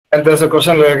And there's a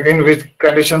question like in which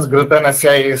conditions Ghrita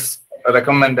Nasya is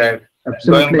recommended.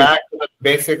 Absolutely. Going back to the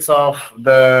basics of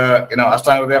the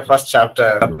Ashtanga Hridaya first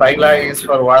chapter, Taila is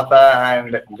for Vata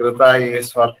and Ghrita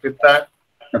is for Pitta.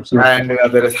 Absolutely.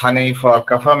 And there is honey for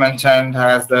Kapha mentioned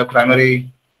as the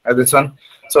primary this one.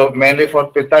 So mainly for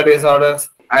Pitta disorders,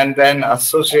 and then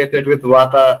associated with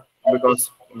Vata because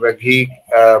the Ghee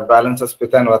balances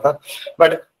Pitta and Vata.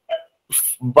 But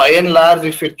by and large,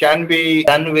 if it can be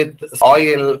done with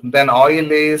oil, then oil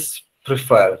is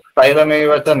preferred.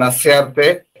 Tailamevata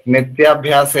nasyarte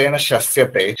nityabhyasena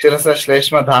shasyate shirasa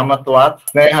shleshma dhamatvat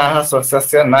snehaha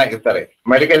swasasya na itare.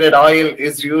 Medicated oil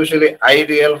is usually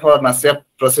ideal for nasya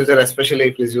procedure, especially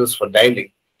if it is used for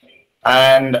daily.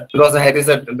 And because the head is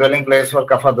a dwelling place for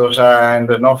kapha dosha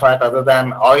and no fat other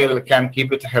than oil can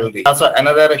keep it healthy. Also,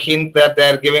 another hint that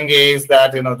they're giving is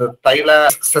that, the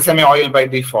taila, sesame oil by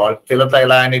default, tila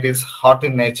taila, and it is hot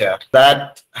in nature.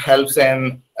 That helps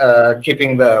in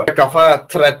keeping the kapha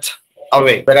threat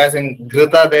away. Whereas in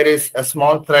Ghrita, there is a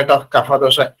small threat of kapha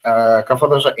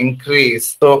dosha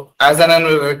increase. So, as an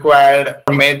will required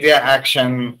medhya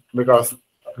action because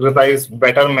Ghrita is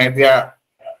better medhya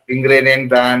ingredient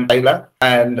than taila,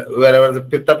 and wherever the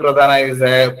pitta pradhana is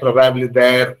there, probably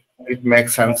there it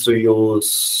makes sense to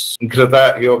use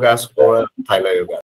Ghrita yogas over taila yoga.